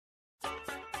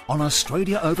on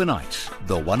Australia Overnight,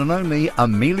 the one and only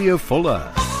Emilia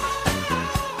Fuller.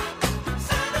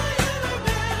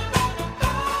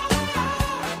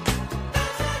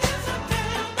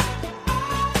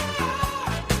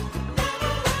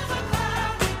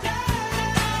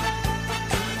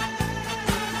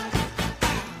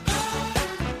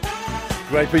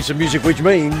 Great piece of music, which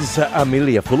means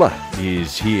Emilia Fuller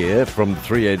is here from the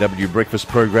 3AW Breakfast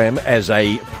Program as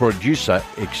a producer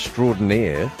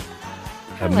extraordinaire.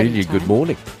 Hello, Emilia, Tom. good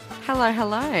morning.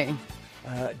 Hello.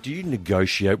 Do you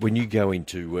negotiate when you go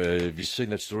into, have you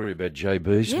seen that story about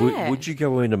JB's? Yeah. Would you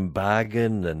go in and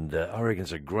bargain? And I reckon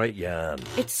it's a great yarn.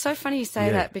 It's so funny you say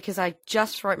Yeah. that because I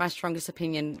just wrote my strongest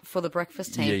opinion for the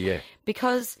breakfast team. Yeah.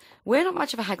 Because we're not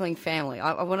much of a haggling family.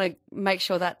 I want to make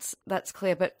sure that's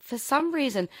clear. But for some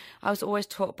reason, I was always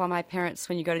taught by my parents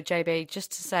when you go to JB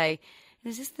just to say,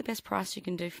 is this the best price you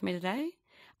can do for me today?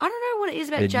 I don't know what it is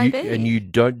about JB. And you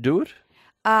don't do it?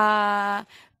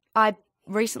 I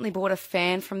recently bought a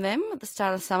fan from them at the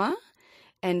start of summer,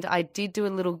 and I did do a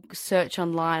little search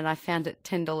online. I found it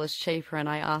 $10 cheaper, and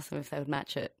I asked them if they would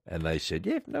match it. And they said,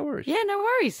 yeah, no worries. Yeah, no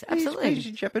worries, absolutely.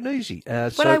 Easy Japanesey.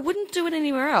 But I wouldn't do it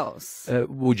anywhere else.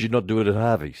 Would you not do it at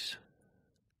Harvey's?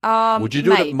 Would you do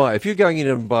mate, it at Myer? If you're going in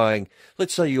and buying,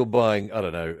 let's say you're buying, I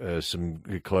don't know, some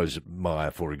clothes at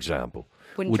Myer, for example.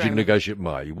 Would you dream of it. negotiate at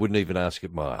Myer? You wouldn't even ask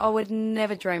at Myer. I would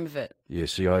never dream of it. Yeah,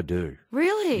 see, I do.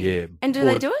 Really? Yeah. And do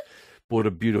they do it? Bought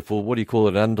a beautiful, what do you call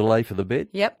it, underlay for the bed?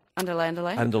 Yep. Underlay.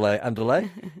 Underlay.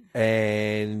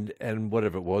 and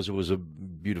whatever it was a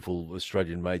beautiful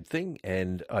Australian-made thing,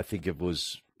 and I think it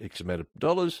was X amount of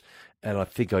dollars, and I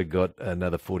think I got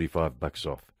another $45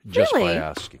 off just Really? by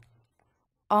asking.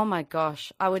 Oh my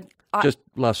gosh. Just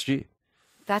last year.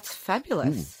 That's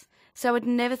fabulous. So I would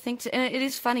never think to, and it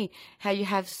is funny how you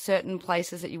have certain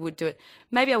places that you would do it.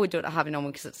 Maybe I would do it at Harvey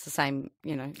Norman because it's the same,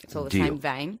 it's all the Deal. same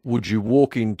vein. Would you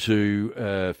walk into,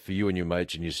 for you and your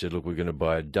mates, and you said, look, we're going to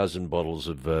buy a dozen bottles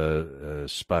of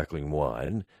sparkling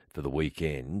wine for the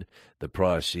weekend. The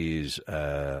price is, I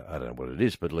don't know what it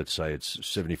is, but let's say it's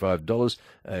 $75.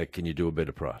 Can you do a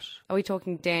better price? Are we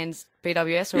talking Dan's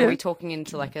BWS or Yeah. are we talking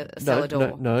into like a cellar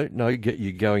door? No,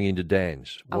 you're going into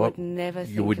Dan's. I would never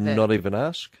think You would of it. not even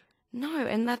ask? No,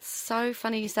 and that's so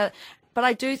funny you said that. But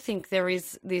I do think there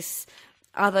is this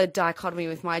other dichotomy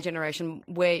with my generation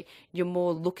where you're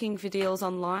more looking for deals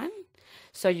online.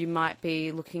 So you might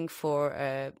be looking for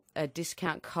a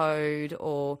discount code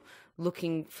or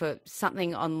looking for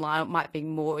something online. It might be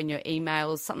more in your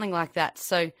emails, something like that.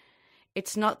 So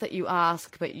it's not that you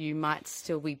ask, but you might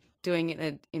still be doing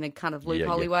it in a kind of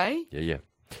loophole way. Yeah.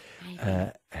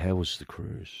 How was the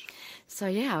cruise? So,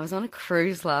 yeah, I was on a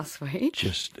cruise last week,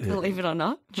 Just believe it or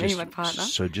not, me and my partner.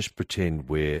 So just pretend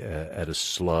we're at a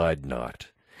slide night,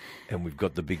 and we've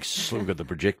got we've got the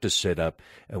projector set up,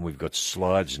 and we've got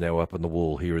slides now up on the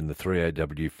wall here in the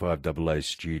 3AW 5AA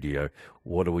studio.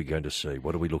 What are we going to see?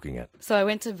 What are we looking at? So I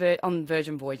went to on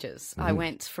Virgin Voyages. I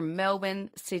went from Melbourne,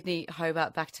 Sydney,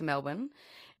 Hobart, back to Melbourne,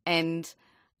 and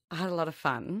I had a lot of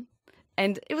fun.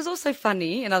 And it was also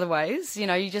funny in other ways.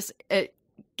 You just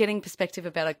getting perspective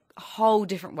about a whole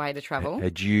different way to travel.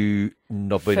 Had you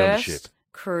not been on a ship? First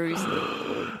cruise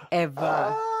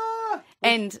ever.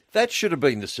 And That should have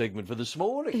been the segment for this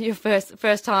morning. your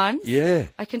first times? Yeah,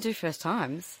 I can do first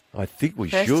times. I think we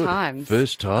First should. times.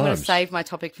 First I'm going times. to save my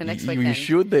topic for next week You then.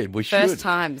 should then. We should. First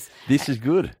times. This is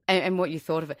good. And what you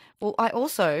thought of it. Well, I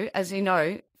also, as you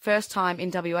know, first time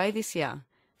in WA this year.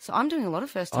 So I'm doing a lot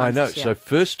of first times I know. this year. So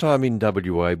first time in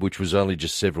WA, which was only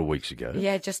just several weeks ago.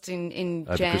 Yeah, just in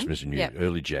Over Jan. Christmas and Yep.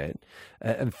 early Jan.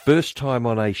 And first time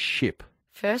on a ship.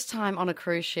 First time on a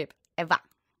cruise ship ever.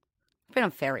 I've been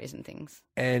on ferries and things.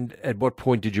 And at what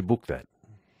point did you book that?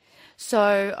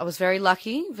 So I was very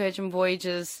lucky. Virgin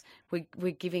Voyages, we're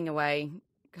giving away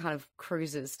kind of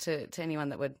cruises to anyone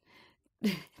that would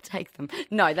take them.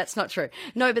 No, that's not true.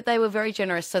 No, but they were very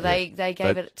generous. So they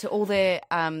gave it to all their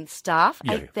staff,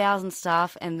 8,000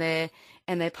 staff and their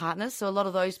partners. So a lot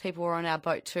of those people were on our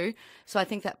boat too. So I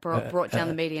think that brought down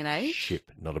the median age. Ship,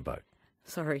 not a boat.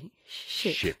 Sorry,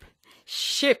 ship.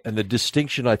 Ship. And the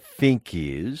distinction, I think,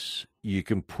 is you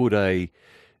can put a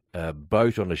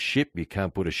boat on a ship. You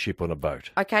can't put a ship on a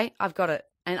boat. Okay, I've got it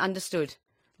and understood.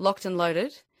 Locked and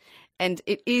loaded. And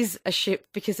it is a ship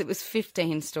because it was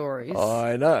 15 stories.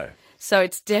 I know. So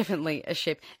it's definitely a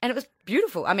ship. And it was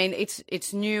beautiful. I mean,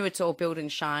 it's new, it's all built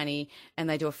and shiny, and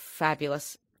they do a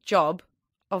fabulous job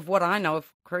of what I know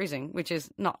of cruising, which is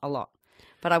not a lot.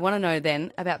 But I want to know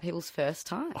then about people's first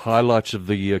time. Highlights of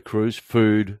the cruise: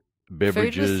 food,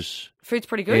 beverages, Food's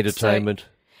pretty good. entertainment.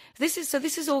 This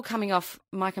is all coming off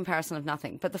my comparison of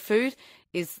nothing. But the food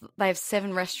is, they have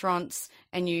 7 restaurants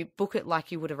and you book it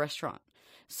like you would a restaurant.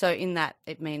 So in that,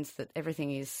 it means that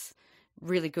everything is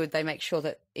really good. They make sure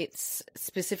that it's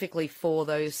specifically for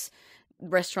those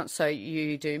restaurants. So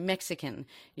you do Mexican,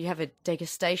 you have a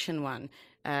degustation one,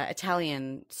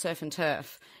 Italian, surf and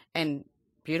turf, and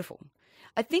beautiful.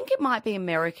 I think it might be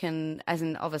American, as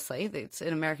in obviously it's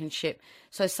an American ship.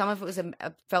 So some of it was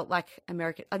felt like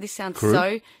American. Oh, this sounds Crude?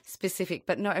 so specific,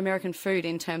 but no, American food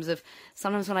in terms of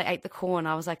sometimes when I ate the corn,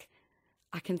 I was like,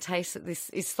 I can taste that this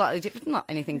is slightly different. Not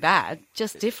anything bad,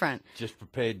 just different. Just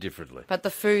prepared differently. But the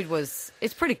food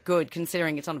it's pretty good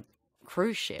considering it's on a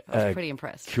cruise ship. I was pretty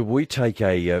impressed. Can we take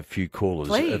a few callers?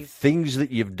 Please. Things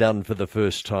that you've done for the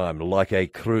first time, like a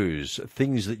cruise.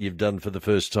 Things that you've done for the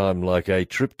first time, like a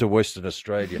trip to Western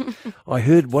Australia. I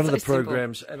heard one of the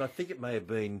programs, and I think it may have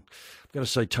been, I'm going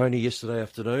to say Tony yesterday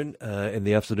afternoon, in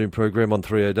the afternoon program on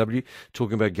 3AW,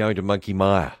 talking about going to Monkey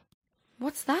Mia.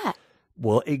 What's that?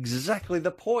 Well, exactly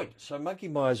the point. So Monkey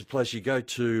Mia is a place you go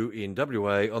to in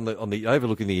WA on the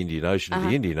overlooking the Indian Ocean,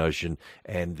 the Indian Ocean,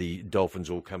 and the dolphins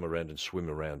all come around and swim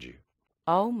around you.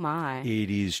 Oh my!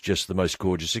 It is just the most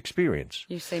gorgeous experience.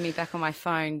 You see me back on my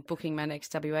phone booking my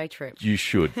next WA trip. You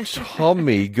should.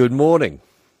 Tommy, good morning.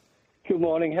 Good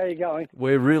morning. How are you going?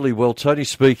 We're really well. Tony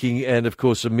speaking, and of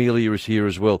course Emilia is here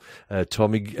as well.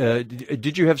 Tommy,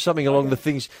 did you have something along the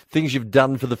things you've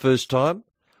done for the first time?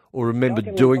 Or remember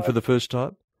doing for the first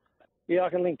time? Yeah, I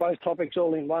can link both topics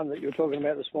all in one that you were talking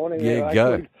about this morning. Yeah,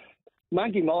 go.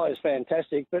 Monkey Mia is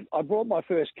fantastic, but I bought my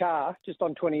first car just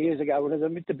on 20 years ago when it was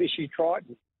a Mitsubishi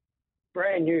Triton.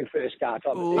 Brand new first car type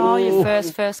of thing. Oh,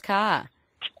 your first car.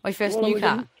 Or your first new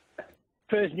car.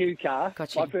 First new car.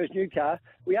 Gotcha. My first new car.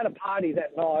 We had a party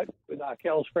that night with our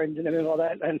Kel's friends and everything like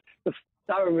that, and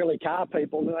they were really car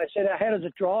people, and they said, how does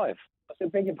it drive? I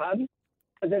said, beg your pardon?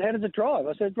 I said, how does it drive?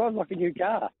 I said, it drives like a new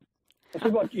car. I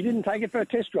said, what, you didn't take it for a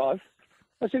test drive?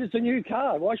 I said, it's a new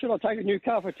car. Why should I take a new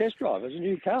car for a test drive? It's a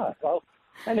new car. Well,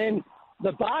 and then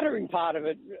the bartering part of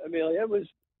it, Amelia, was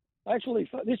actually,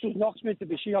 this was Knox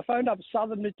Mitsubishi. I phoned up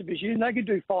Southern Mitsubishi and they could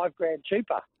do $5,000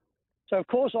 cheaper. So, of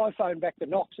course, I phoned back to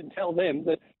Knox and tell them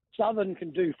that Southern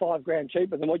can do $5,000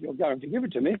 cheaper than what you're going to give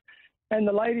it to me. And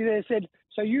the lady there said,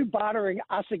 so you bartering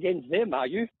us against them, are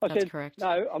you? I That's said, correct.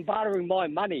 No, I'm bartering my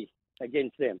money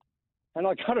against them. And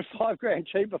I got it $5,000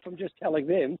 cheaper from just telling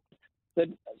them that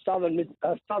Southern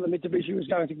Mitsubishi was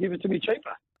going to give it to me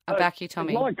cheaper. I back you,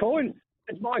 Tommy.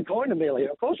 It's my coin,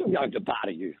 Amelia. Of course I'm going to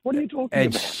barter you. What are you talking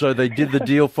And about? so they did the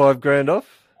deal $5,000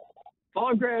 off?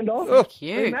 $5,000 off. Oh,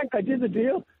 cute. Mac, they did the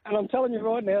deal. And I'm telling you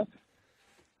right now,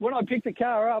 when I picked the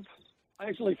car up, I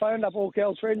actually phoned up all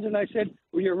Cal's friends and they said,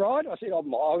 were you right? I said, I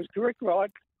was correct, right.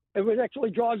 It was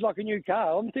actually drives like a new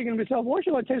car. I'm thinking to myself, why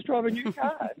should I test drive a new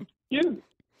car? You.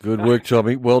 Good work,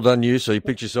 Tommy. Well done, you. So you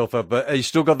picked yourself up. Have you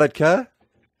still got that car?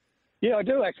 Yeah, I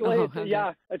do actually. Oh, It's,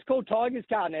 okay. it's called Tiger's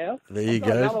car now. There you I've got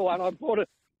go. Another one.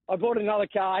 I bought another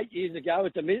car 8 years ago.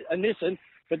 It's a Nissan,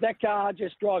 but that car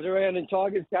just drives around in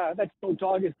Tiger's car. That's called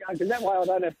Tiger's car because that way I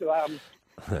don't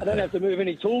have to move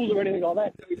any tools or anything like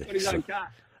that. So he's got his own car.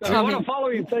 So I want to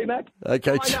follow him, T-Mac.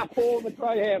 Okay. Sign up for the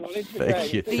Greyhound on Instagram.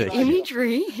 Thank you. The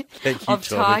imagery Thank you, of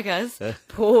Tommy. tigers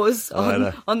paws I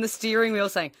know. on the steering wheel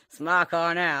saying, it's my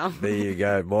car now. There you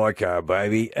go, my car,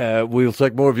 baby. We'll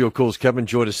take more of your calls. Come and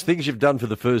join us. Things you've done for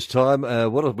the first time.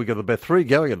 What have we got? About 3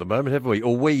 going at the moment, haven't we?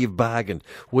 Or where you've bargained,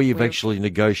 where you've actually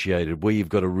negotiated, where you've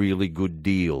got a really good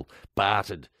deal.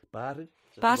 Bartered.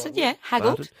 Bartered, yeah.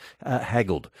 Haggled.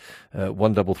 Haggled.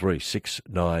 133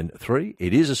 693.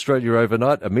 It is Australia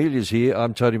Overnight. Amelia's here.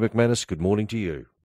 I'm Tony McManus. Good morning to you.